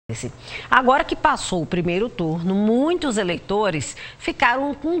Agora que passou o primeiro turno, muitos eleitores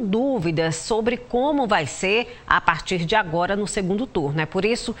ficaram com dúvidas sobre como vai ser a partir de agora no segundo turno. É por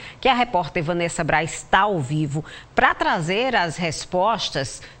isso que a repórter Vanessa Braz está ao vivo para trazer as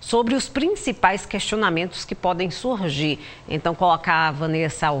respostas sobre os principais questionamentos que podem surgir. Então, colocar a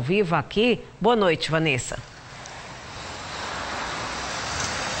Vanessa ao vivo aqui. Boa noite, Vanessa.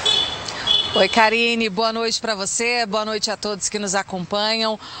 Oi, Karine, boa noite para você, boa noite a todos que nos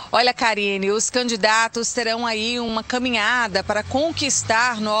acompanham. Olha, Karine, os candidatos terão aí uma caminhada para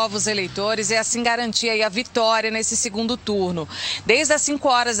conquistar novos eleitores e assim garantir aí a vitória nesse segundo turno. Desde as 5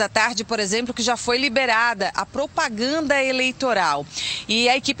 horas da tarde, por exemplo, que já foi liberada a propaganda eleitoral. E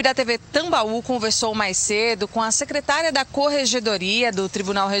a equipe da TV Tambaú conversou mais cedo com a secretária da Corregedoria do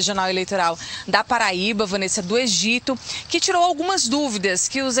Tribunal Regional Eleitoral da Paraíba, Vanessa do Egito, que tirou algumas dúvidas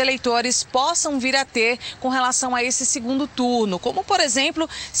que os eleitores possam vir a ter com relação a esse segundo turno, como, por exemplo,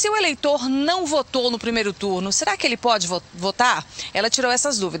 se o eleitor não votou no primeiro turno, será que ele pode votar? Ela tirou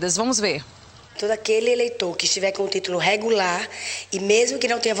essas dúvidas, vamos ver. Todo aquele eleitor que estiver com o título regular e mesmo que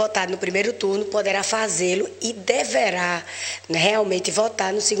não tenha votado no primeiro turno, poderá fazê-lo e deverá realmente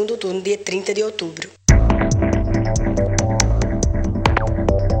votar no segundo turno, dia 30 de outubro.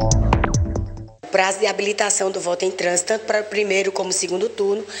 O prazo de habilitação do voto em trânsito, tanto para o primeiro como o segundo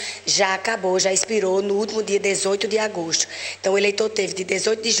turno, já acabou, já expirou no último dia 18 de agosto. Então, o eleitor teve de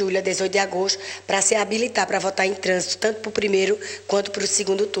 18 de julho a 18 de agosto para se habilitar para votar em trânsito, tanto para o primeiro quanto para o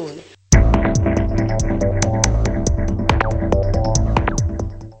segundo turno.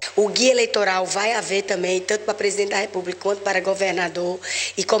 O guia eleitoral vai haver também, tanto para presidente da República quanto para governador,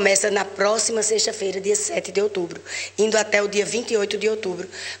 e começa na próxima sexta-feira, dia 7 de outubro, indo até o dia 28 de outubro,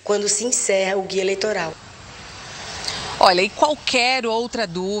 quando se encerra o guia eleitoral. Olha, e qualquer outra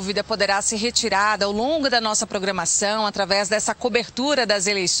dúvida poderá ser retirada ao longo da nossa programação, através dessa cobertura das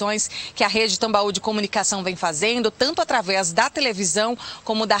eleições que a Rede Tambaú de Comunicação vem fazendo, tanto através da televisão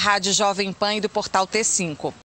como da Rádio Jovem Pan e do portal T5.